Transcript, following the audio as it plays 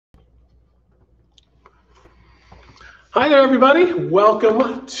Hi there, everybody.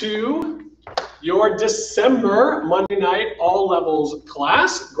 Welcome to your December Monday night all levels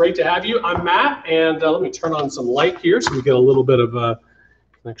class. Great to have you. I'm Matt, and let me turn on some light here so we get a little bit of can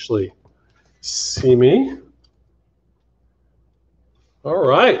actually see me. All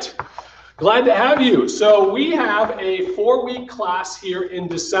right. Glad to have you. So we have a 4-week class here in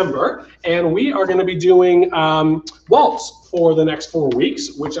December, and we are going to be doing Waltz for the next 4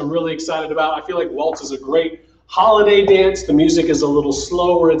 weeks, which I'm really excited about. I feel like Waltz is a great holiday dance. The music is a little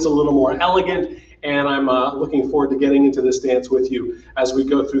slower, it's a little more elegant, and I'm looking forward to getting into this dance with you as we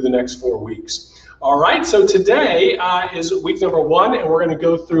go through the next 4 weeks. All right, so today is week number 1, and we're going to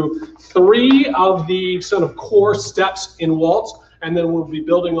go through 3 of the sort of core steps in Waltz, and then we'll be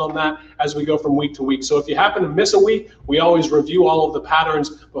building on that as we go from week to week. So if you happen to miss a week, we always review all of the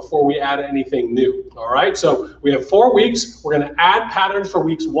patterns before we add anything new. All right, so we have 4 weeks. We're going to add patterns for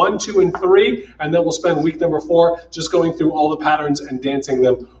weeks 1, 2, and 3, and then we'll spend week number 4 just going through all the patterns and dancing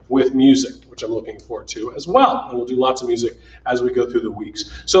them with music, which I'm looking forward to as well. And we'll do lots of music as we go through the weeks.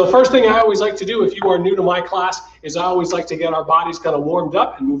 So the first thing I always like to do, if you are new to my class, is I always like to get our bodies kind of warmed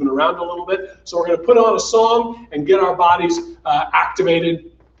up and moving around a little bit. So we're going to put on a song and get our bodies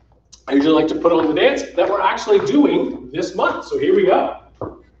activated. I usually like to put on the dance that we're actually doing this month. So here we go.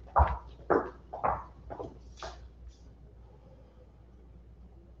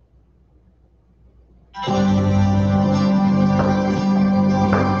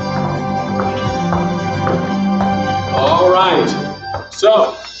 All right,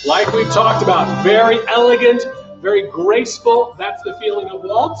 so like we've talked about, very elegant, very graceful. That's the feeling of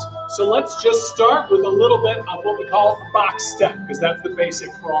waltz. So let's just start with a little bit of what we call a box step, because that's the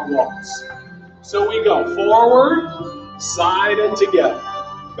basic for our waltz. So we go forward, side and together,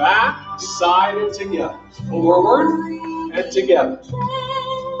 back, side and together, forward and together.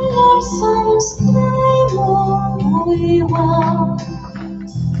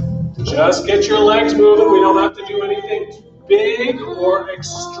 Just get your legs moving. We don't have to do anything big or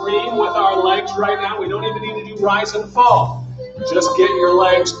extreme with our legs right now. We don't even need to do rise and fall. Just get your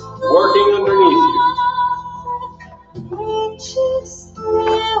legs working underneath you.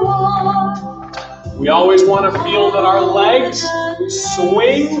 We always want to feel that our legs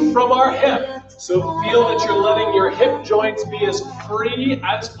swing from our hip. So feel that you're letting your hip joints be as free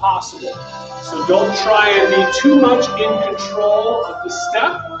as possible. So don't try and be too much in control of the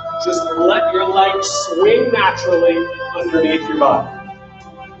step. Just let your legs swing naturally underneath your body.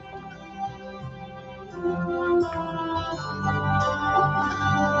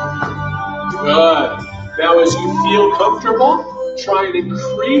 Good. Now as you feel comfortable, try and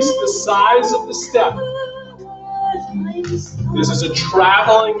increase the size of the step. This is a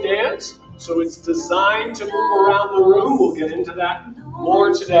traveling dance, so it's designed to move around the room. We'll get into that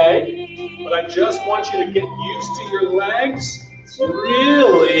more today. But I just want you to get used to your legs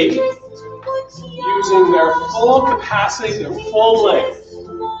really using their full capacity, their full length.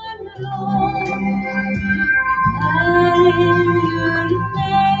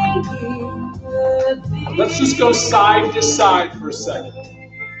 Let's just go side to side for a second.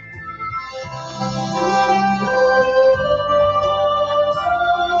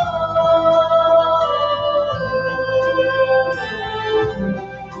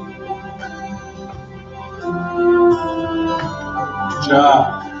 Good job.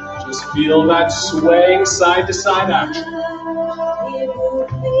 Just feel that swaying side to side action. And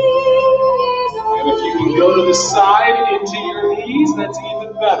if you can go to the side into your knees, that's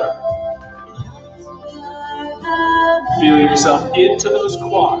even better. Feel yourself into those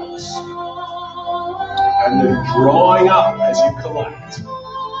quads. And then drawing up as you collect.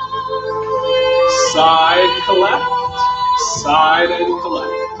 Side, collect, side and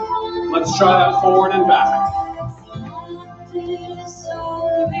collect. Let's try that forward and back.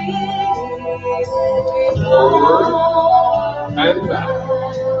 Forward and back.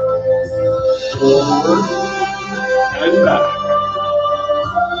 Forward and back.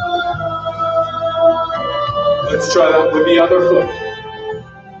 Let's try that with the other foot.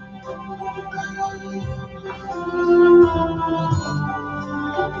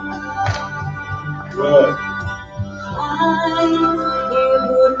 Good.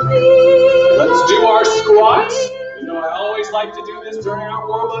 Let's do our squats. You know, I always like to do this during our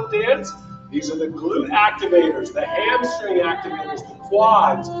warm-up dance. These are the glute activators, the hamstring activators, the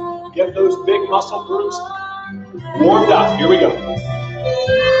quads. Get those big muscle groups warmed up. Here we go.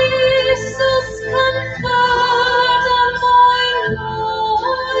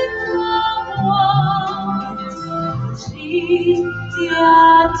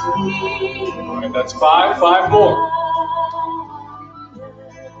 All right, that's 5. 5 more.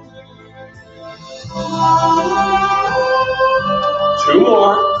 2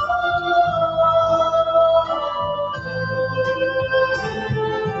 more.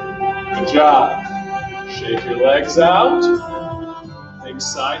 Good job. Shake your legs out. Think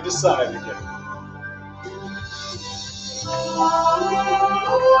side to side again. All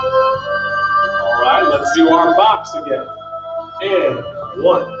right, let's do our box again. And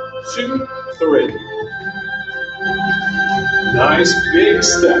 1, 2, 3. Nice big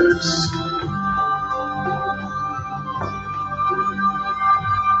steps.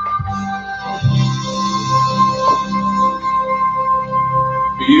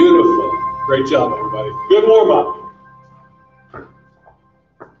 Beautiful. Great job, everybody. Good warm-up.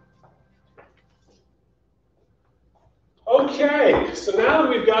 Okay, so now that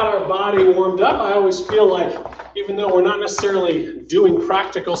we've got our body warmed up, I always feel like even though we're not necessarily doing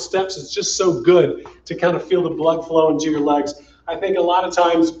practical steps, it's just so good to kind of feel the blood flow into your legs. I think a lot of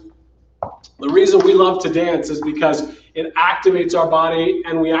times the reason we love to dance is because it activates our body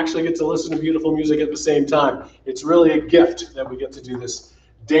and we actually get to listen to beautiful music at the same time. It's really a gift that we get to do this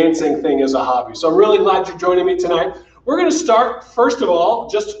dancing thing as a hobby. So I'm really glad you're joining me tonight. We're going to start, first of all,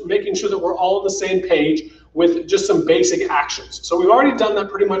 just making sure that we're all on the same page with just some basic actions. So we've already done that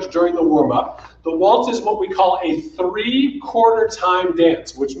pretty much during the warm-up. The waltz is what we call a 3/4 time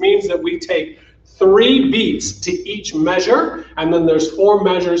dance, which means that we take 3 beats to each measure, and then there's 4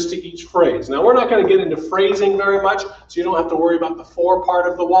 measures to each phrase. Now, we're not going to get into phrasing very much, so you don't have to worry about the 4 part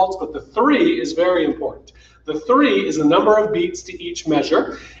of the waltz, but the 3 is very important. The 3 is the number of beats to each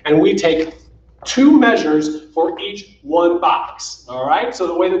measure, and we take 2 measures for each 1 box, all right? So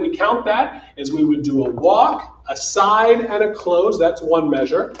the way that we count that is we would do a walk, a side, and a close, that's 1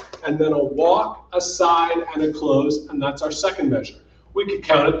 measure, and then a walk, a side, and a close, and that's our 2nd measure. We could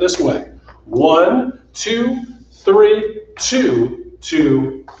count it this way: 1, 2, 3, 2,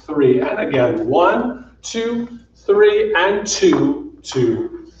 2, 3, and again, 1, 2, 3, and 2,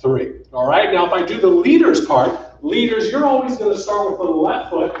 2, 3. All right, now if I do the leaders part, leaders, you're always going to start with the left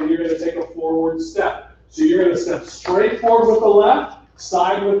foot and you're going to take a forward step. So you're going to step straight forward with the left,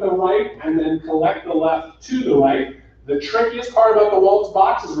 side with the right, and then collect the left to the right. The trickiest part about the waltz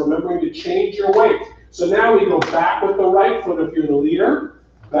box is remembering to change your weight. So now we go back with the right foot if you're the leader,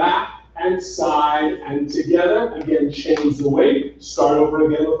 back and side and together. Again, change the weight. Start over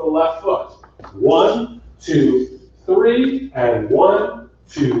again with the left foot. 1, 2, 3, and 1,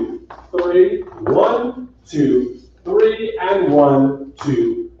 2, 3, 1, 2, 3, and 1,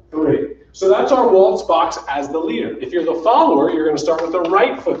 2, 3. So that's our waltz box as the leader. If you're the follower, you're going to start with the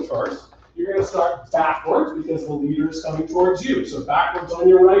right foot first. You're going to start backwards because the leader is coming towards you. So backwards on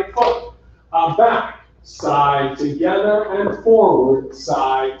your right foot. Back, side together, and forward,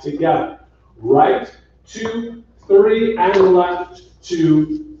 side together. Right, 2, 3, and left,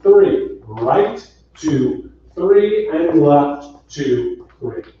 2, 3. Right, 2, 3, and left, 2,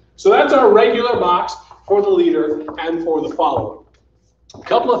 3. So that's our regular box for the leader and for the follower. A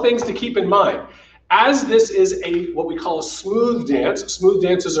couple of things to keep in mind. As this is what we call a smooth dance, smooth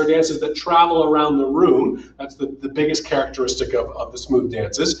dances are dances that travel around the room. That's the biggest characteristic of the smooth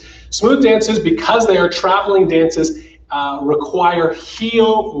dances. Smooth dances, because they are traveling dances, require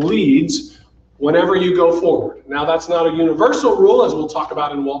heel leads whenever you go forward. Now, that's not a universal rule, as we'll talk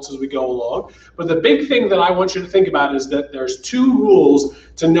about in waltz as we go along, but the big thing that I want you to think about is that there's 2 rules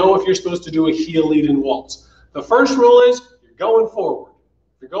to know if you're supposed to do a heel lead in waltz. The first rule is you're going forward.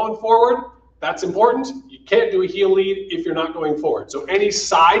 If you're going forward, that's important. You can't do a heel lead if you're not going forward. So any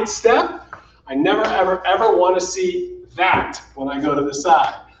side step, I never, ever, ever want to see that when I go to the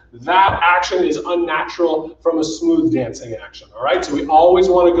side. That action is unnatural from a smooth dancing action, all right? So we always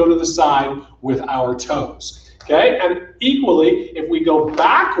want to go to the side with our toes, okay? And equally, if we go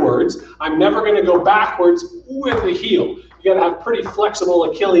backwards, I'm never going to go backwards with the heel. You got to have pretty flexible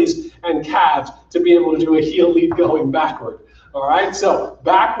Achilles and calves to be able to do a heel lead going backward, all right? So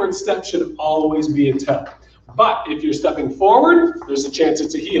backward step should always be a toe. But if you're stepping forward, there's a chance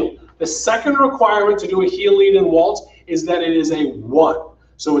it's a heel. The second requirement to do a heel lead in waltz is that it is a 1.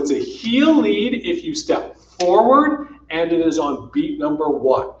 So it's a heel lead if you step forward, and it is on beat number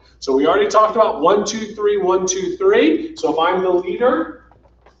 1. So we already talked about 1, 2, 3, 1, 2, 3. So if I'm the leader,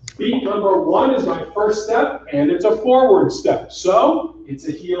 beat number 1 is my first step, and it's a forward step. So it's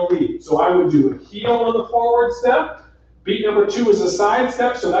a heel lead. So I would do a heel on the forward step. Beat number 2 is a side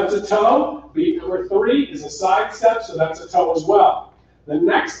step, so that's a toe. Beat number 3 is a side step, so that's a toe as well. The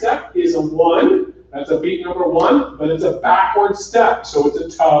next step is a 1. That's a beat number 1, but it's a backward step, so it's a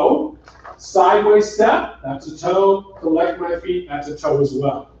toe. Sideways step, that's a toe. Collect my feet, that's a toe as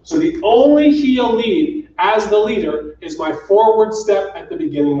well. So the only heel lead as the leader is my forward step at the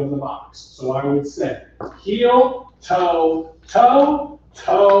beginning of the box. So I would say heel, toe, toe,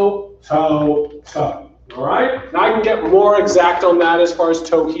 toe, toe, toe. All right? Now I can get more exact on that as far as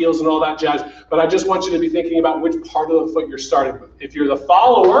toe, heels, and all that jazz, but I just want you to be thinking about which part of the foot you're starting with. If you're the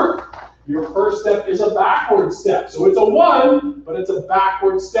follower, your first step is a backward step. So it's a 1, but it's a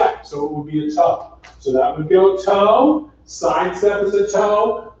backward step. So it would be a toe. So that would go toe, side step is a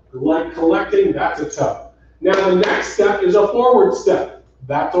toe, like collecting, that's a toe. Now the next step is a forward step.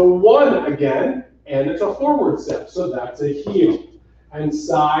 That's a 1 again, and it's a forward step. So that's a heel. And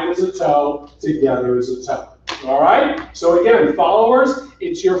side is a toe, together is a toe. All right? So again, followers,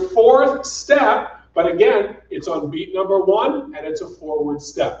 it's your 4th step, but again, it's on beat number 1, and it's a forward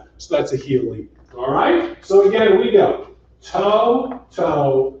step. So that's a heel lead. All right? So again, we go toe,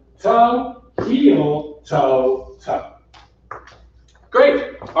 toe, toe, heel, toe, toe.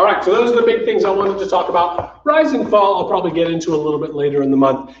 Great. All right, so those are the big things I wanted to talk about. Rise and fall, I'll probably get into a little bit later in the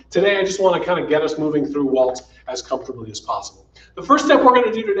month. Today, I just want to kind of get us moving through waltz as comfortably as possible. The first step we're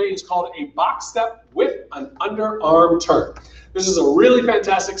going to do today is called a box step with an underarm turn. This is a really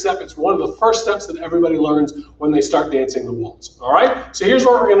fantastic step. It's one of the first steps that everybody learns when they start dancing the waltz. All right, so here's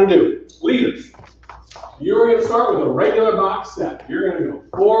what we're going to do. Leaders, you're going to start with a regular box step. You're going to go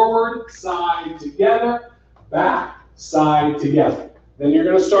forward, side, together, back, side, together. Then you're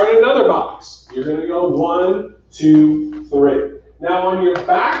going to start another box. You're going to go 1, 2, 3. Now on your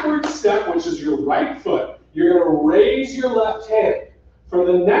backward step, which is your right foot, you're going to raise your left hand. For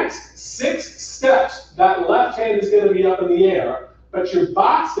the next 6 steps, that left hand is going to be up in the air, but your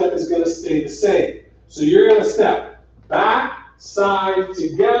box step is going to stay the same. So you're going to step back, side,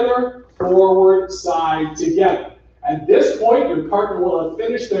 together, forward, side, together. At this point, your partner will have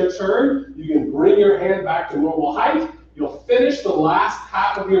finished their turn. You can bring your hand back to normal height. You'll finish the last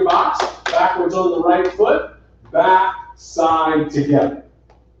half of your box, backwards on the right foot, back, side, together.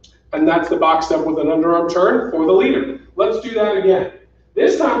 And that's the box step with an underarm turn for the leader. Let's do that again.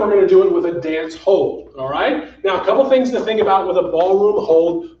 This time we're going to do it with a dance hold, all right? Now, a couple things to think about with a ballroom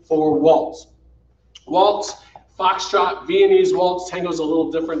hold for waltz. Waltz, foxtrot, Viennese waltz, tango's a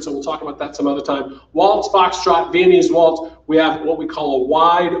little different, so we'll talk about that some other time. Waltz, foxtrot, Viennese waltz, we have what we call a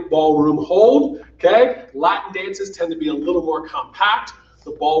wide ballroom hold, okay? Latin dances tend to be a little more compact.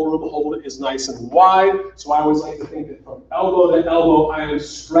 The ballroom hold is nice and wide, so I always like to think that from elbow to elbow, I am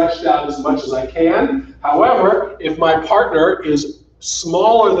stretched out as much as I can. However, if my partner is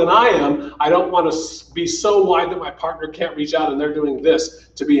smaller than I am, I don't want to be so wide that my partner can't reach out and they're doing this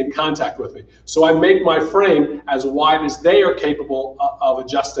to be in contact with me. So I make my frame as wide as they are capable of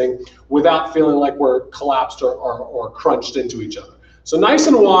adjusting without feeling like we're collapsed or crunched into each other. So nice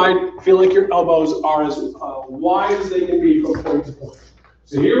and wide, feel like your elbows are as wide as they can be from point to point.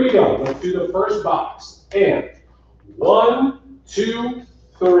 So here we go. Let's do the first box. And 1, 2,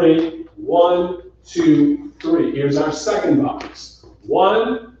 3, 1, 2, 3. Here's our second box.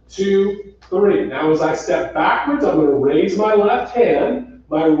 1, 2, 3. Now as I step backwards, I'm going to raise my left hand.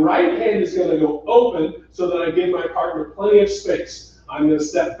 My right hand is going to go open so that I give my partner plenty of space. I'm going to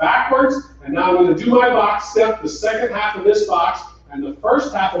step backwards, and now I'm going to do my box step, the second half of this box, and the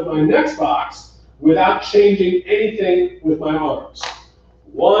first half of my next box without changing anything with my arms.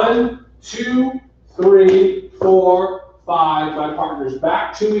 1, 2, 3, 4, 5. My partner's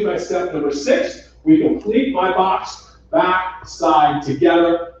back to me by step number 6. We complete my box, back, side,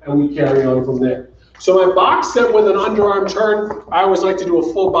 together, and we carry on from there. So my box step with an underarm turn, I always like to do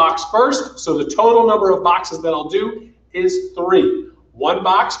a full box first. So the total number of boxes that I'll do is 3. 1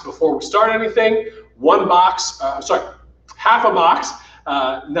 box before we start anything, 1 box, half a box.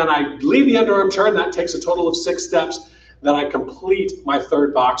 Then I leave the underarm turn. That takes a total of 6 steps. Then I complete my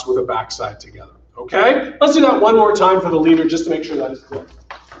 3rd box with a backside together. Okay? Let's do that one more time for the leader just to make sure that is clear.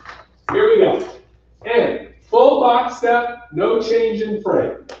 Here we go. And full box step, no change in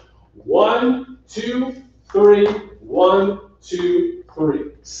frame. 1, 2, 3, 1, 2, 3.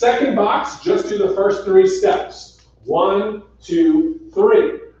 Second box, just do the first 3 steps. 1, 2,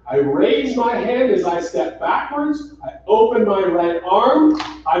 3. I raise my hand as I step backwards. I open my right arm.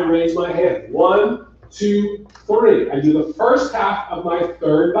 I raise my hand. 1, 2, 3. I do the first half of my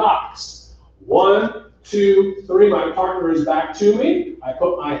 3rd box. 1, 2, 3. My partner is back to me. I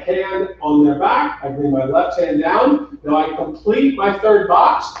put my hand on their back. I bring my left hand down. Now I complete my 3rd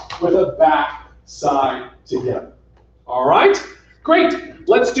box with a back side together. All right? Great.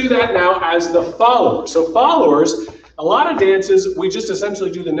 Let's do that now as the follower. So followers, a lot of dances, we just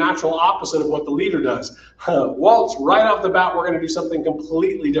essentially do the natural opposite of what the leader does. Waltz, right off the bat, we're going to do something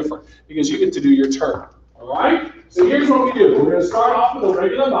completely different because you get to do your turn. All right? So here's what we do. We're going to start off with a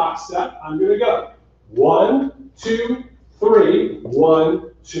regular box step. I'm going to go 1, 2, 3.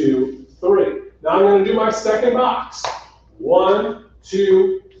 1, 2, 3. Now I'm going to do my second box. 1,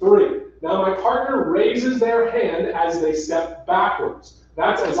 2, 3. Now my partner raises their hand as they step backwards.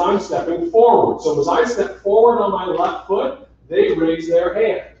 That's as I'm stepping forward. So as I step forward on my left foot, they raise their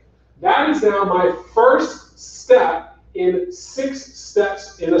hand. That is now my first step in 6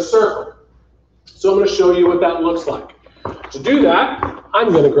 steps in a circle. So I'm going to show you what that looks like. To do that,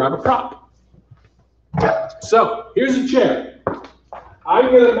 I'm going to grab a prop. So here's a chair.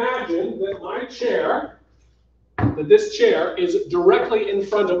 I'm going to imagine that my chair, this chair is directly in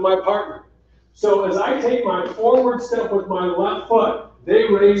front of my partner. So as I take my forward step with my left foot, they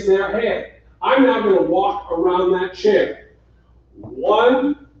raise their hand. I'm now going to walk around that chair.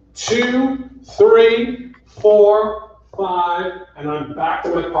 1, 2, 3, 4, 5, and I'm back to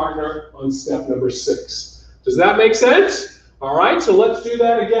my partner on step number 6. Does that make sense? All right, so let's do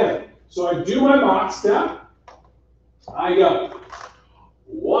that again. So I do my box step. I go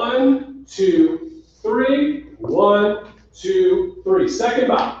 1, 2, 3, 1, 2, 3. Second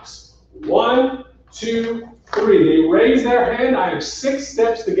box. 1, 2, 3. They raise their hand. I have 6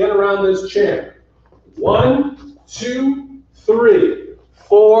 steps to get around this chair. 1, 2, 3,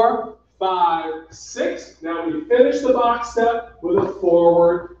 4, 5, 6. Now we finish the box step with a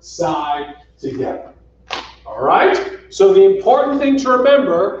forward side together. All right? So the important thing to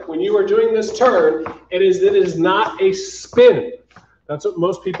remember when you are doing this turn, it is not a spin. That's what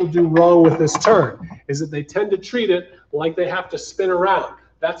most people do wrong with this turn, is that they tend to treat it like they have to spin around.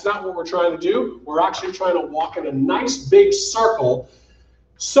 That's not what we're trying to do. We're actually trying to walk in a nice big circle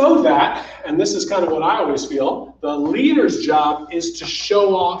so that, and this is kind of what I always feel, the leader's job is to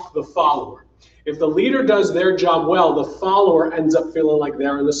show off the follower. If the leader does their job well, the follower ends up feeling like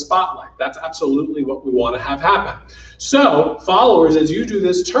they're in the spotlight. That's absolutely what we want to have happen. So, followers, as you do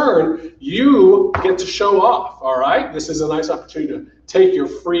this turn, you get to show off, all right? This is a nice opportunity to take your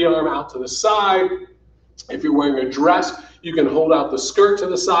free arm out to the side. If you're wearing a dress, you can hold out the skirt to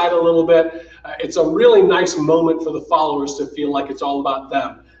the side a little bit. It's a really nice moment for the followers to feel like it's all about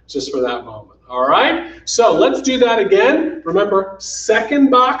them, just for that moment, all right? So, let's do that again. Remember, second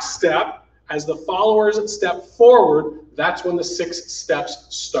box step. As the followers step forward, that's when the 6 steps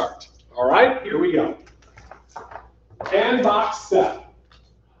start. All right, here we go. And box step.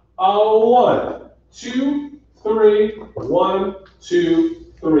 1, 2, 3, 1, 2,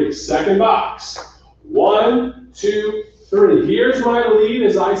 3. Second box. 1, 2, 3. Here's my lead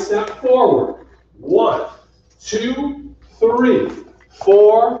as I step forward. 1, 2, 3,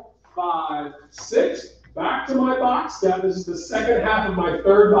 4, 5, 6. Back to my box step. This is the second half of my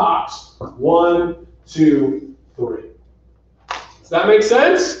third box. 1, 2, 3. Does that make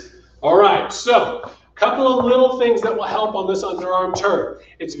sense? All right, so a couple of little things that will help on this underarm turn.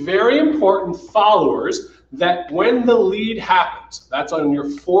 It's very important, followers, that when the lead happens, that's on your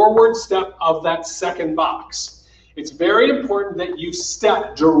forward step of that second box, it's very important that you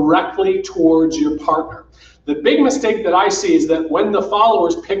step directly towards your partner. The big mistake that I see is that when the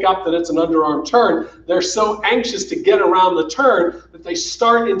followers pick up that it's an underarm turn, they're so anxious to get around the turn that they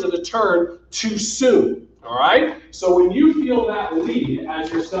start into the turn too soon, all right? So when you feel that lead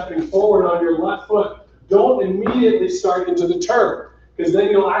as you're stepping forward on your left foot, don't immediately start into the turn, because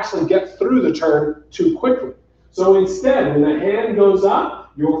then you'll actually get through the turn too quickly. So instead, when the hand goes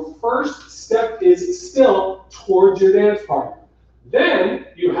up, your first step is still towards your dance partner. Then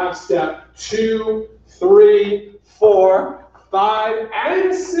you have step 2, 3, 4, 5,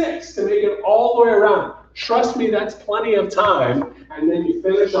 and 6 to make it all the way around. Trust me, that's plenty of time. And then you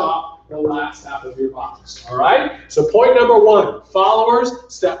finish off the last half of your box. All right? So point number 1, followers,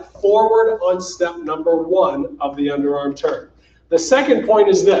 step forward on step number 1 of the underarm turn. The second point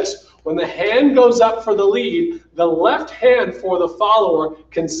is this. When the hand goes up for the lead, the left hand for the follower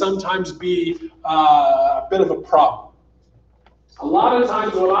can sometimes be a bit of a problem. A lot of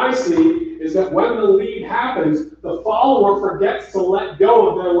times what I see is that when the lead happens, the follower forgets to let go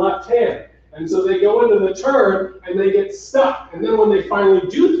of their left hand. And so they go into the turn and they get stuck. And then when they finally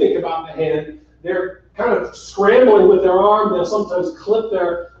do think about the hand, they're kind of scrambling with their arm. They'll sometimes clip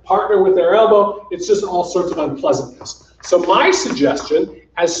their partner with their elbow. It's just all sorts of unpleasantness. So my suggestion,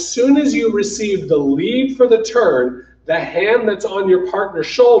 as soon as you receive the lead for the turn, the hand that's on your partner's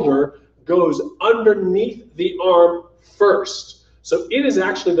shoulder goes underneath the arm first. So it is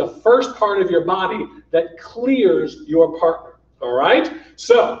actually the first part of your body that clears your partner, all right?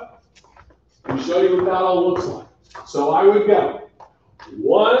 So, let me show you what that all looks like. So I would go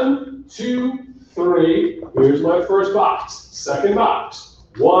 1, 2, 3. Here's my first box. Second box.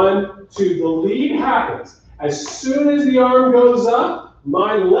 1, 2. The lead happens. As soon as the arm goes up,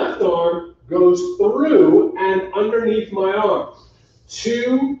 my left arm goes through and underneath my arm.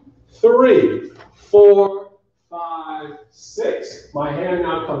 2, 3, 4, 5, 6. My hand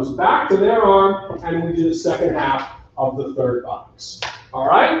now comes back to their arm, and we do the second half of the third box. All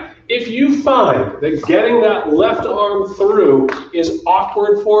right? If you find that getting that left arm through is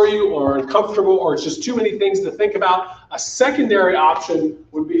awkward for you or uncomfortable or it's just too many things to think about, a secondary option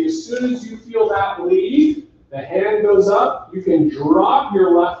would be as soon as you feel that lead, the hand goes up, you can drop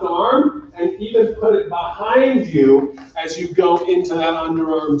your left arm and even put it behind you as you go into that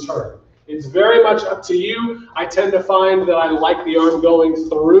underarm turn. It's very much up to you. I tend to find that I like the arm going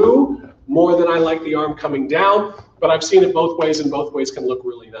through more than I like the arm coming down, but I've seen it both ways, and both ways can look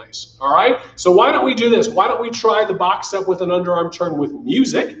really nice. All right, so why don't we do this? Why don't we try the box step with an underarm turn with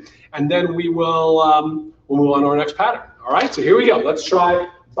music, and then we'll move on to our next pattern. All right, so here we go. Let's try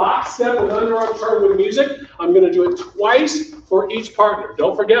box step with underarm turn with music. I'm going to do it twice for each partner.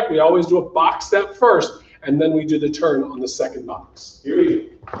 Don't forget, we always do a box step first, and then we do the turn on the second box. Here we go.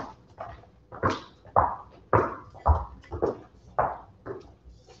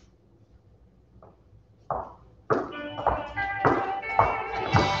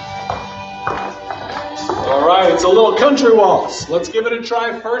 All right, it's a little country waltz. Let's give it a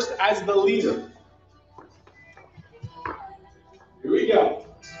try first as the leader. Here we go.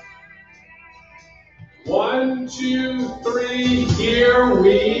 1, 2, 3, here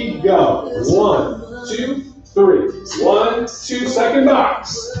we go. 1, 2, 3. 1, 2, second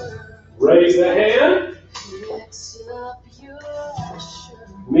box. Raise the hand.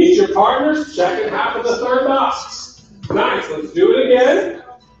 Meet your partners, second half of the third box. Nice, let's do it again.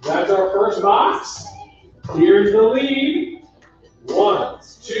 That's our first box. Here's the lead. 1,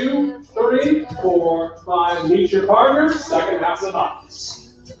 2, 3, 4, 5. Meet your partners, second half of the box.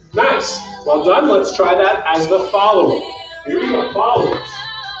 Nice. Well done. Let's try that as the follower. Here we go. Followers.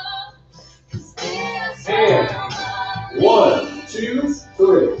 And 1, 2,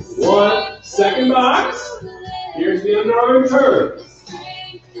 3. 1, second box. Here's the underarm turn.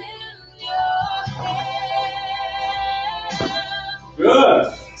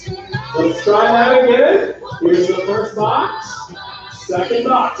 Good. Let's try that again. Here's the first box. Second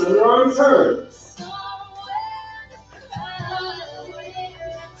box. Underarm turn.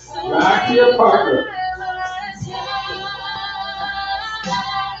 Back to your partner.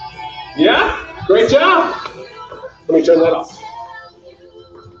 Yeah? Great job. Let me turn that off.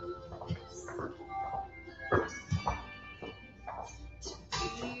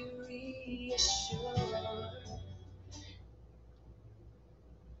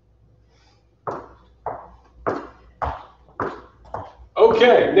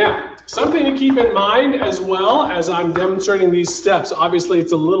 Okay, now, something to keep in mind as well as I'm demonstrating these steps. Obviously,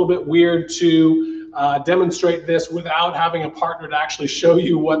 it's a little bit weird to demonstrate this without having a partner to actually show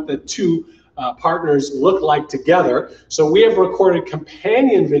you what the two partners look like together. So we have recorded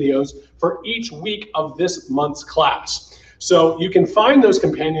companion videos for each week of this month's class. So you can find those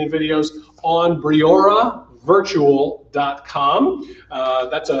companion videos on BrioraVirtual.com.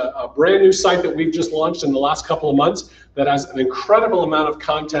 That's a brand new site that we've just launched in the last couple of months that has an incredible amount of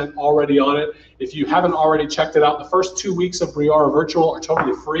content already on it. If you haven't already checked it out, the first 2 weeks of Briora Virtual are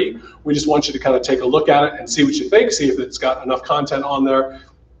totally free. We just want you to kind of take a look at it and see what you think, see if it's got enough content on there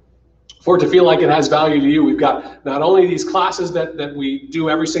for it to feel like it has value to you. We've got not only these classes that we do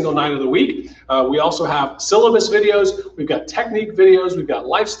every single night of the week, we also have syllabus videos, we've got technique videos, we've got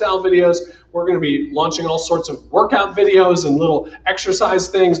lifestyle videos. We're going to be launching all sorts of workout videos and little exercise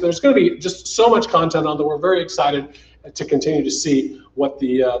things. There's going to be just so much content on there. We're very excited to continue to see what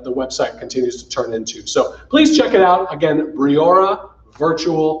the website continues to turn into. So please check it out. Again,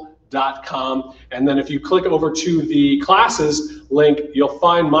 BrioraVirtual.com. And then if you click over to the classes link, you'll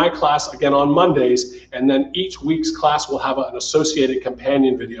find my class again on Mondays. And then each week's class will have an associated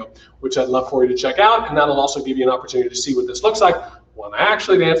companion video, which I'd love for you to check out. And that'll also give you an opportunity to see what this looks like when I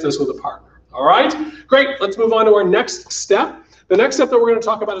actually dance this with a partner. All right, great. Let's move on to our next step. The next step that we're going to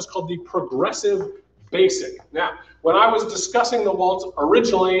talk about is called the progressive basic. Now, when I was discussing the waltz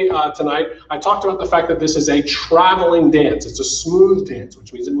originally tonight, I talked about the fact that this is a traveling dance. It's a smooth dance,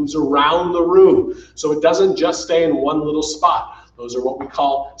 which means it moves around the room. So it doesn't just stay in one little spot. Those are what we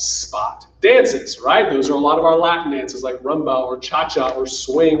call spot dances, right? Those are a lot of our Latin dances like rumba or cha-cha or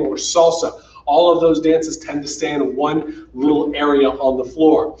swing or salsa. All of those dances tend to stay in one little area on the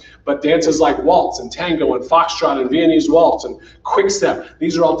floor. But dances like waltz and tango and foxtrot and Viennese waltz and quick step,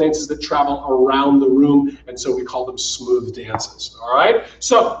 these are all dances that travel around the room, and so we call them smooth dances, all right?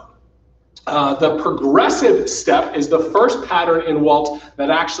 So the progressive step is the first pattern in waltz that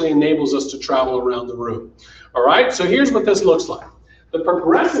actually enables us to travel around the room, all right? So here's what this looks like. The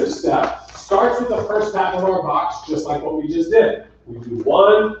progressive step starts with the first half of our box, just like what we just did. We do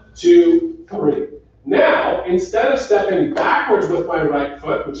 1, 2, 3. Now, instead of stepping backwards with my right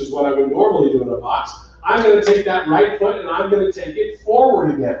foot, which is what I would normally do in a box, I'm going to take that right foot and I'm going to take it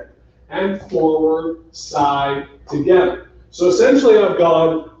forward again. And forward, side, together. So essentially I've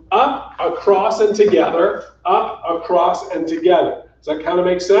gone up, across, and together, up, across, and together. Does that kind of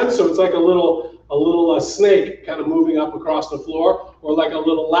make sense? So it's like a little snake kind of moving up across the floor, or like a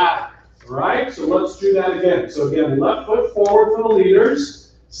little ladder. All right, so let's do that again. So again, left foot forward for the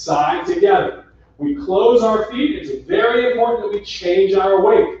leaders, side together. We close our feet. It's very important that we change our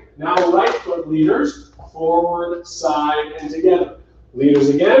weight. Now right foot leaders, forward, side, and together. Leaders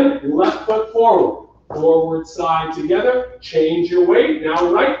again, left foot forward, forward, side, together. Change your weight.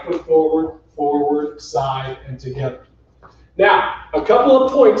 Now right foot forward, forward, side, and together. Now, a couple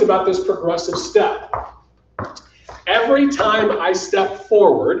of points about this progressive step. Every time I step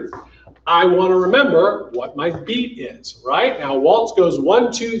forward, I want to remember what my beat is, right? Now, waltz goes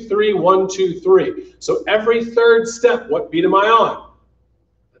 1, 2, 3, 1, 2, 3. So every third step, what beat am I on?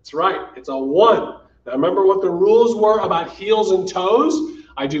 That's right, it's a 1. Now, remember what the rules were about heels and toes?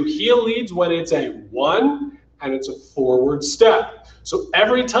 I do heel leads when it's a 1 and it's a forward step. So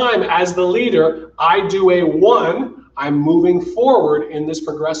every time as the leader, I do a 1, I'm moving forward in this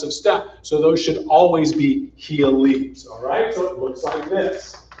progressive step. So those should always be heel leads, all right? So it looks like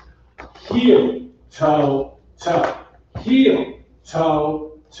this. Heel, toe, toe. Heel,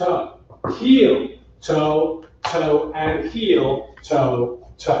 toe, toe. Heel, toe, toe, and heel, toe,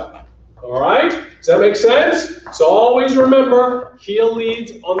 toe. All right? Does that make sense? So always remember, heel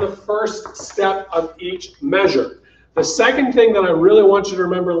leads on the first step of each measure. The second thing that I really want you to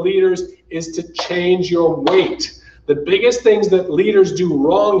remember, leaders, is to change your weight. The biggest things that leaders do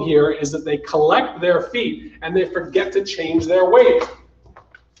wrong here is that they collect their feet and they forget to change their weight.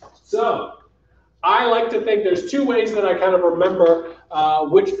 So I like to think there's 2 ways that I kind of remember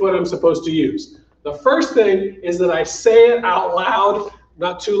which foot I'm supposed to use. The first thing is that I say it out loud,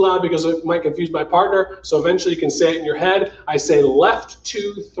 not too loud because it might confuse my partner, so eventually you can say it in your head. I say left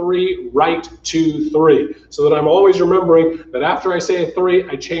 2, 3, right 2, 3, so that I'm always remembering that after I say a 3,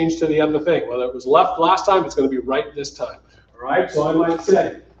 I change to the other thing. Whether it was left last time, it's going to be right this time. All right, so I might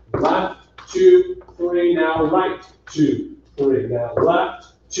say left 2, 3, now right 2, 3, now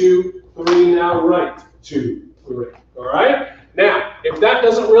left 2, 3, now right 2, 3. All right, now if that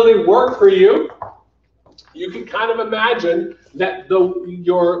doesn't really work for you, you can kind of imagine that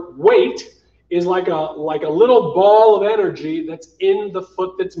your weight is like a little ball of energy that's in the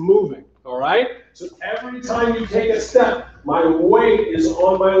foot that's moving, all right? So every time you take a step, my weight is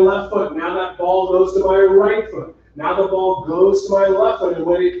on my left foot. Now that ball goes to my right foot. Now the ball goes to my left foot, and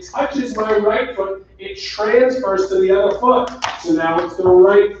when it touches my right foot, it transfers to the other foot. So now it's the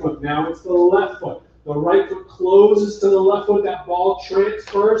right foot, now it's the left foot. The right foot closes to the left foot, that ball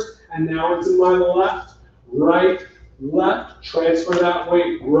transfers, and now it's in my left, right, left, transfer that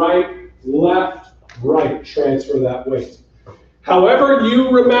weight, right, left, right, transfer that weight. However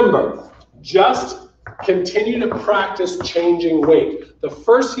you remember, just continue to practice changing weight. The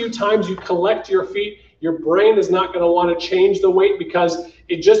first few times you collect your feet, your brain is not going to want to change the weight because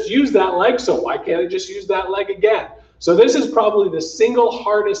it just used that leg, so why can't it just use that leg again? So this is probably the single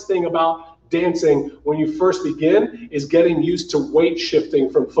hardest thing about dancing when you first begin, is getting used to weight shifting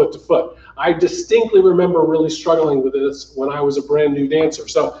from foot to foot. I distinctly remember really struggling with this when I was a brand new dancer.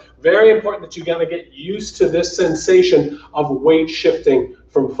 So very important that you gotta get used to this sensation of weight shifting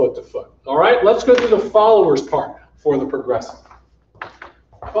from foot to foot. All right, let's go through the followers part for the progressive.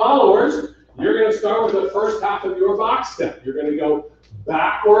 Followers, you're gonna start with the first half of your box step. You're gonna go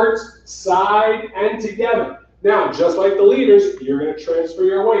backwards, side, and together. Now, just like the leaders, you're going to transfer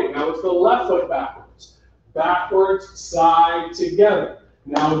your weight. Now it's the left foot backwards. Backwards, side, together.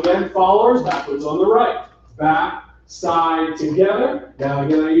 Now again, followers, backwards on the right. Back, side, together. Now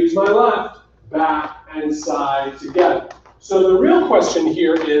again, I use my left. Back and side together. So the real question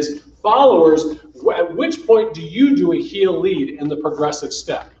here is, followers, at which point do you do a heel lead in the progressive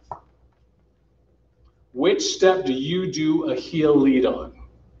step? Which step do you do a heel lead on?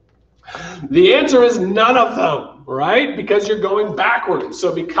 The answer is none of them, right? Because you're going backwards.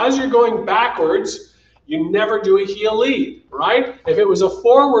 So because you're going backwards, you never do a heel lead, right? If it was a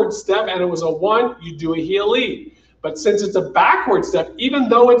forward step and it was a 1, you do a heel lead. But since it's a backward step, even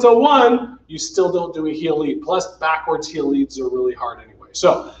though it's a 1, you still don't do a heel lead. Plus, backwards heel leads are really hard anyway.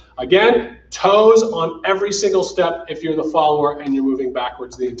 So again, toes on every single step if you're the follower and you're moving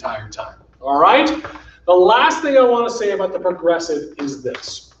backwards the entire time. All right? The last thing I want to say about the progressive is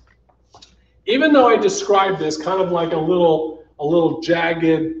this. Even though I described this kind of like a little a little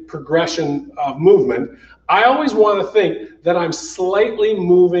jagged progression of movement, I always want to think that I'm slightly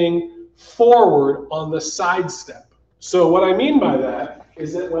moving forward on the side step. So what I mean by that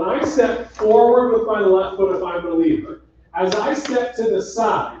is that when I step forward with my left foot, if I'm the leader, as I step to the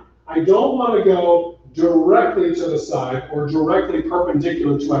side, I don't want to go directly to the side or directly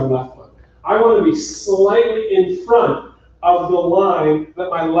perpendicular to my left foot. I want to be slightly in front of the line that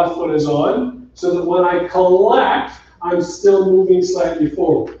my left foot is on, so that when I collect, I'm still moving slightly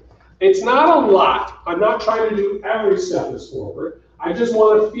forward. It's not a lot. I'm not trying to do every step is forward. I just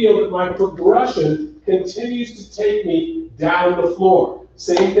want to feel that my progression continues to take me down the floor.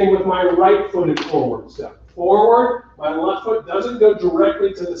 Same thing with my right-footed forward step. Forward, my left foot doesn't go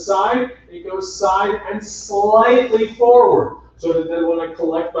directly to the side. It goes side and slightly forward, so that then when I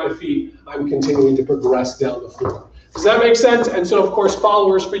collect my feet, I'm continuing to progress down the floor. Does that make sense? And so, of course,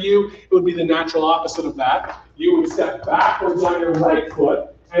 followers for you, it would be the natural opposite of that. You would step backwards on your right foot,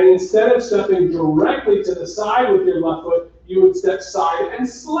 and instead of stepping directly to the side with your left foot, you would step side and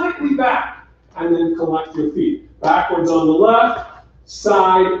slightly back, and then collect your feet. Backwards on the left,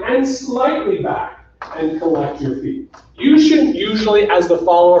 side and slightly back, and collect your feet. You shouldn't usually, as the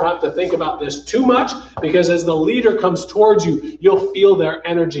follower, have to think about this too much, because as the leader comes towards you, you'll feel their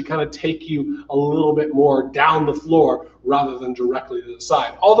energy kind of take you a little bit more down the floor rather than directly to the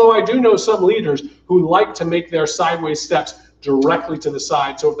side. Although I do know some leaders who like to make their sideways steps directly to the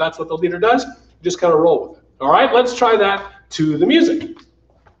side. So if that's what the leader does, just kind of roll with it. All right, let's try that to the music.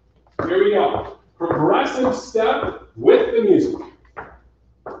 Here we go. Progressive step with the music.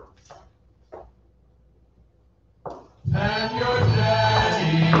 And your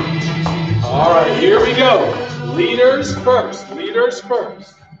daddy. All right, here we go. Leaders first. Leaders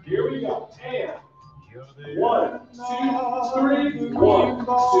first. Here we go. And 1, 2, 3. 1,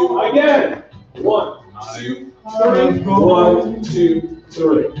 2. Again. 1, 2, 3. 1, 2,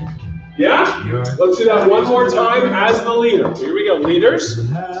 3. Yeah? Let's do that one more time as the leader. Here we go. Leaders.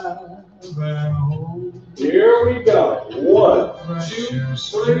 Here we go. 1, 2,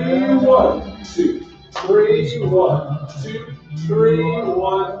 3. 1, 2. 3, 1, 2, 3,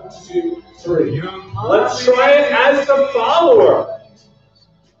 1, 2, 3. Let's try it as the follower.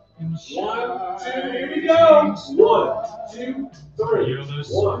 1, 2, here we go. 1, 2, 3.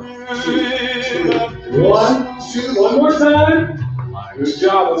 1, 2, 1, 2. One more time. Good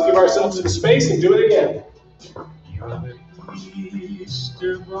job. Let's give ourselves some space and do it again.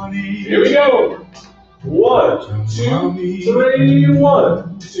 Here we go. 1, 2, 3.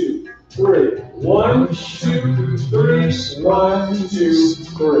 1, 2, 3. 1, 2, 3. 1, 2,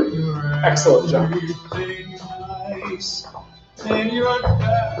 3. Excellent job.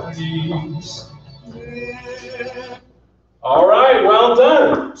 All right, well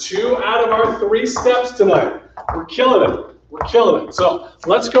done. 2 out of our 3 steps tonight. We're killing it. We're killing it. So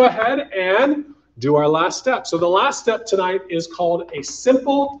let's go ahead and do our last step. So the last step tonight is called a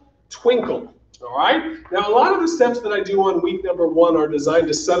simple twinkle. All right. Now, a lot of the steps that I do on week number 1 are designed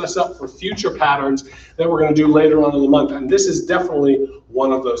to set us up for future patterns that we're going to do later on in the month. And this is definitely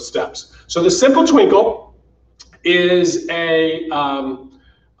one of those steps. So the simple twinkle is a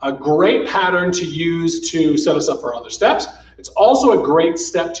great pattern to use to set us up for other steps. It's also a great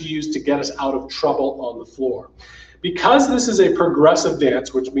step to use to get us out of trouble on the floor. Because this is a progressive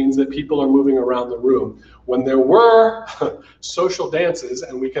dance, which means that people are moving around the room, when there were social dances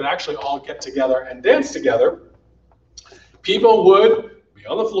and we could actually all get together and dance together, people would be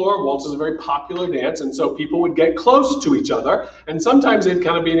on the floor. Waltz is a very popular dance, and so people would get close to each other, and sometimes they'd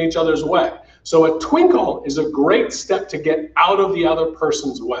kind of be in each other's way. So a twinkle is a great step to get out of the other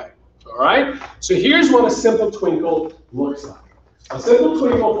person's way. All right? So here's what a simple twinkle looks like. A simple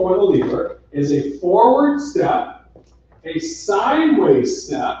twinkle for the leader is a forward step, a sideways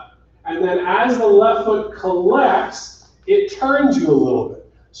step, and then as the left foot collects, it turns you a little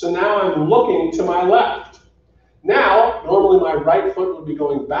bit. So now I'm looking to my left. Now, normally my right foot would be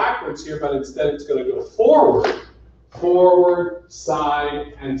going backwards here, but instead it's going to go forward, forward,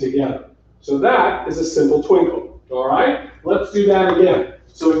 side, and together. So that is a simple twinkle. All right? Let's do that again.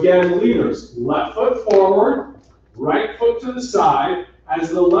 So again, leaders, left foot forward, right foot to the side. As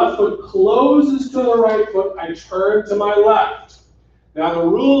the left foot closes to the right foot, I turn to my left. Now the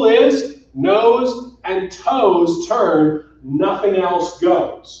rule is nose and toes turn, nothing else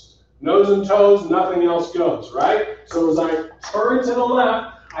goes. Nose and toes, nothing else goes, right? So as I turn to the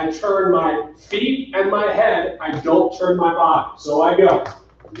left, I turn my feet and my head. I don't turn my body. So I go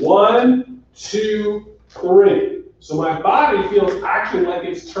 1, 2, 3. So my body feels actually like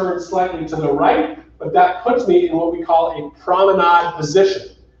it's turned slightly to the right, but that puts me in what we call a promenade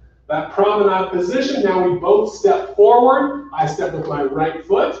position. That promenade position, now we both step forward. I step with my right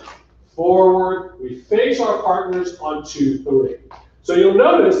foot, forward. We face our partners on 2, 3. So you'll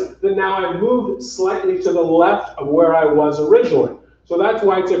notice that now I moved slightly to the left of where I was originally. So that's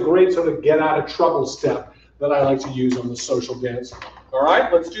why it's a great sort of get out of trouble step that I like to use on the social dance. All right,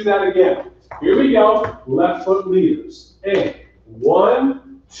 let's do that again. Here we go, left foot leaders. And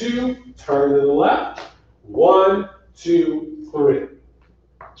 1, 2, turn to the left. 1, 2, 3.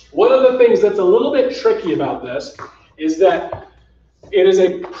 One of the things that's a little bit tricky about this is that it is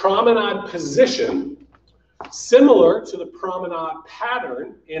a promenade position similar to the promenade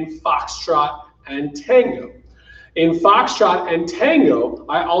pattern in foxtrot and tango. In foxtrot and tango,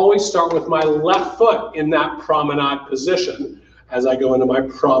 I always start with my left foot in that promenade position as I go into my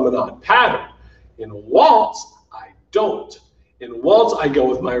promenade pattern. In waltz, I don't. In waltz, I go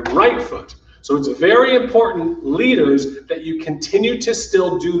with my right foot. So it's very important, leaders, that you continue to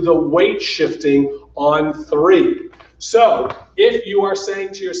still do the weight shifting on 3. So if you are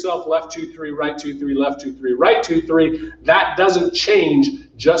saying to yourself, left 2, 3, right 2, 3, left 2, 3, right 2, 3, that doesn't change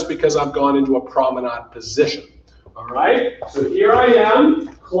just because I've gone into a promenade position. All right, so here I am,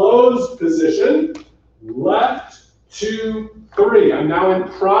 closed position, left 2, 3. I'm now in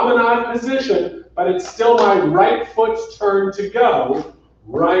promenade position, but it's still my right foot's turn to go.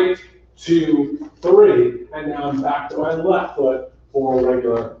 Right, 2, 3, and now I'm back to my left foot for a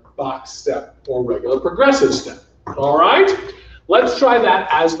regular box step or regular progressive step. All right, let's try that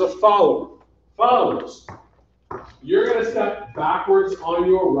as the follower. Followers, you're going to step backwards on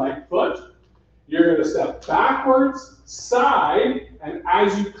your right foot. You're going to step backwards, side, and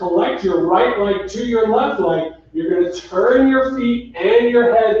as you collect your right leg to your left leg, you're going to turn your feet and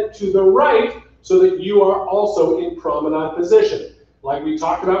your head to the right so that you are also in promenade position. Like we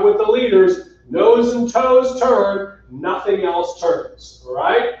talked about with the leaders, nose and toes turn, nothing else turns, all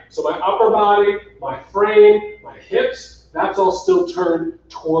right? So my upper body, my frame, my hips, that's all still turned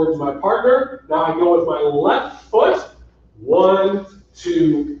towards my partner. Now I go with my left foot, 1,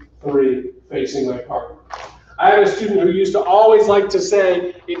 2, 3, facing my partner. I had a student who used to always like to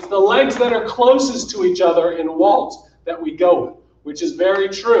say, it's the legs that are closest to each other in waltz that we go with, which is very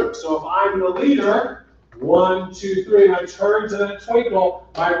true. So if I'm the leader, 1, 2, 3, and I turn to that twinkle,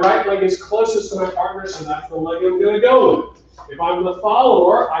 my right leg is closest to my partner, so that's the leg I'm going to go with. If I'm the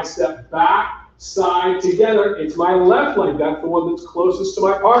follower, I step back, side, together. It's my left leg. That's the one that's closest to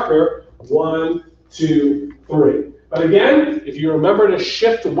my partner. 1, 2, 3. But again, if you remember to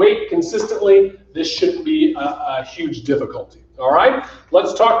shift weight consistently, this shouldn't be a huge difficulty. All right?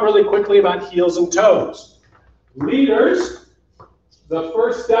 Let's talk really quickly about heels and toes. Leaders, the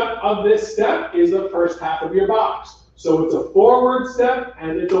first step of this step is the first half of your box. So it's a forward step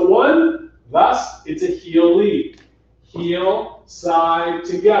and it's a 1, thus it's a heel lead. Heel, side,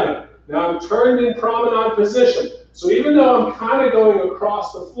 together. Now I'm turned in promenade position. So even though I'm kind of going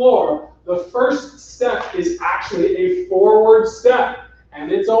across the floor, the first step is actually a forward step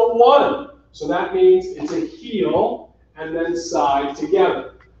and it's a 1. So that means it's a heel and then side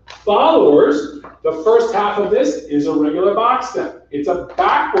together. Followers, the first half of this is a regular box step. It's a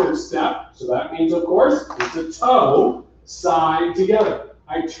backward step, so that means, of course, it's a toe, side together.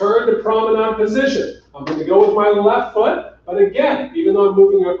 I turn to promenade position. I'm going to go with my left foot, but again, even though I'm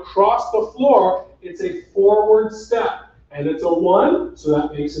moving across the floor, it's a forward step. And it's a 1, so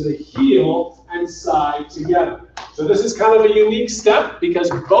that makes it a heel and side together. So this is kind of a unique step because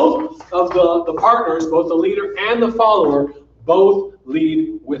both of the partners, both the leader and the follower, both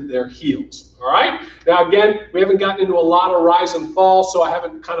lead with their heels. All right? Now again, we haven't gotten into a lot of rise and fall, so I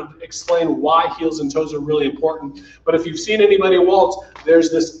haven't kind of explained why heels and toes are really important. But if you've seen anybody waltz,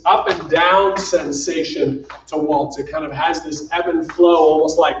 there's this up and down sensation to waltz. It kind of has this ebb and flow,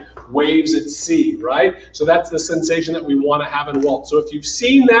 almost like waves at sea, right? So that's the sensation that we want to have in waltz. So if you've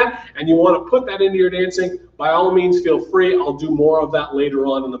seen that and you want to put that into your dancing, by all means, feel free. I'll do more of that later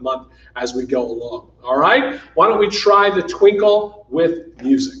on in the month as we go along. All right? Why don't we try the twinkle with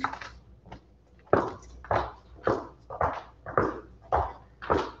music?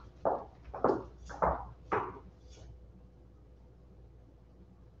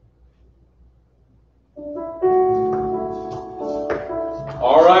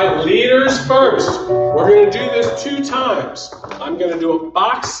 All right, leaders first. We're going to do this 2 times. I'm going to do a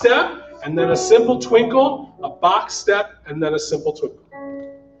box step and then a simple twinkle, a box step, and then a simple twinkle.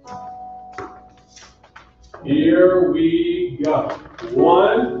 Here we go.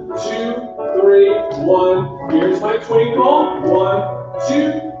 1, 2, 3, 1. Here's my twinkle. 1,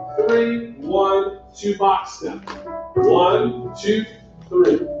 2, 3, 1, 2 box step. 1, 2,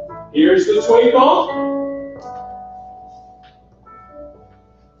 3. Here's the twinkle.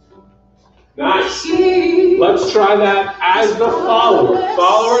 Nice. Let's try that as the follower.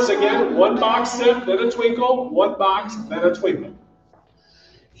 Followers, again, one box step, then a twinkle, one box, then a twinkle.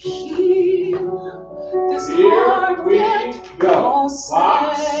 Here we go.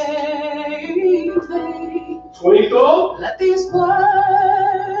 Box. Twinkle. Let these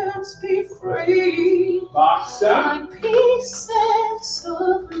words be free. Box step. Like pieces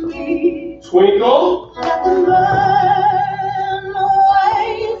of me. Twinkle. Let them burn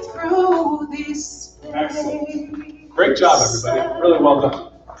away through these space. Excellent. Great job, everybody. Really well done.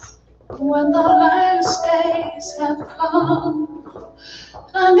 When the last days have come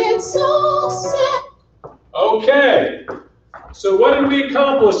and it's all set. Okay. So what did we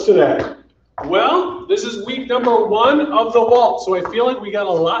accomplish today? Well, this is week number 1 of the waltz, so I feel like we got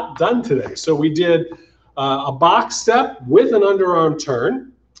a lot done today. So we did a box step with an underarm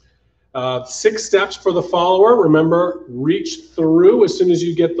turn, 6 steps for the follower. Remember, reach through as soon as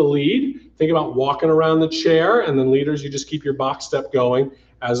you get the lead. Think about walking around the chair, and then leaders, you just keep your box step going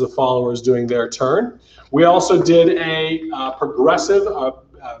as the follower is doing their turn. We also did a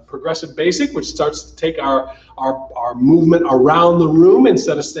progressive basic, which starts to take our movement around the room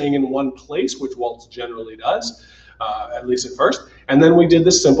instead of staying in one place, which waltz generally does, at least at first. And then we did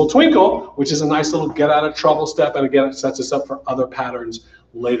the simple twinkle, which is a nice little get out of trouble step, and again, it sets us up for other patterns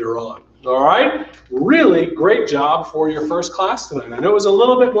later on. All right, really great job for your first class tonight. I know it was a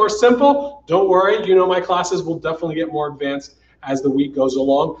little bit more simple. Don't worry, you know my classes will definitely get more advanced as the week goes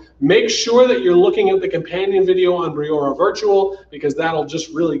along. Make sure that you're looking at the companion video on Briora Virtual, because that'll just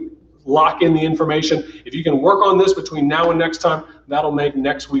really lock in the information. If you can work on this between now and next time, that'll make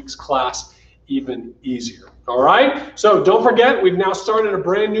next week's class even easier. All right, so don't forget, we've now started a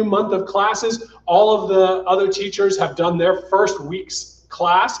brand new month of classes. All of the other teachers have done their first week's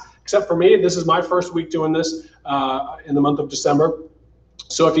class, except for me. This is my first week doing this in the month of December.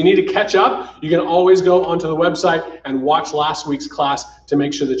 So if you need to catch up, you can always go onto the website and watch last week's class to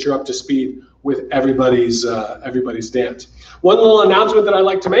make sure that you're up to speed with everybody's dance. One little announcement that I'd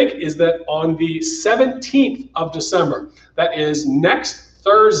like to make is that on the 17th of December, that is next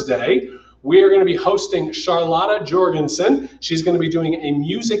Thursday, we are going to be hosting Charlotta Jorgensen. She's going to be doing a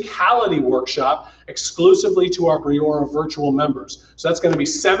musicality workshop exclusively to our Briora virtual members. So that's going to be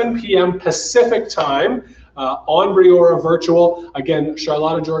 7 p.m. Pacific time. On Briora Virtual. Again,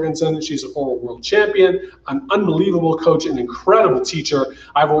 Charlotta Jorgensen, she's a former world champion, an unbelievable coach, an incredible teacher.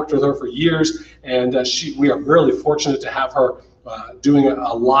 I've worked with her for years, and we are really fortunate to have her doing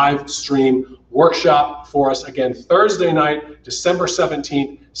a live stream workshop for us again Thursday night, December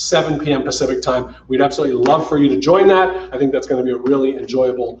 17th, 7 p.m. Pacific time. We'd absolutely love for you to join that. I think that's going to be a really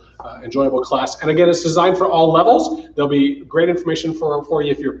enjoyable class. And again, it's designed for all levels. There'll be great information for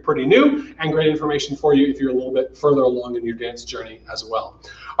you if you're pretty new, and great information for you if you're a little bit further along in your dance journey as well.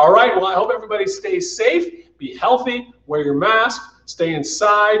 All right, well, I hope everybody stays safe, be healthy, wear your mask, stay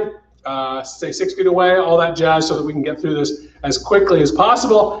inside, stay 6 feet away, all that jazz, so that we can get through this as quickly as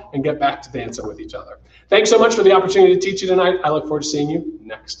possible and get back to dancing with each other. Thanks so much for the opportunity to teach you tonight. I look forward to seeing you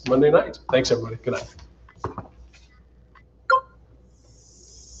next Monday night. Thanks, everybody. Good night.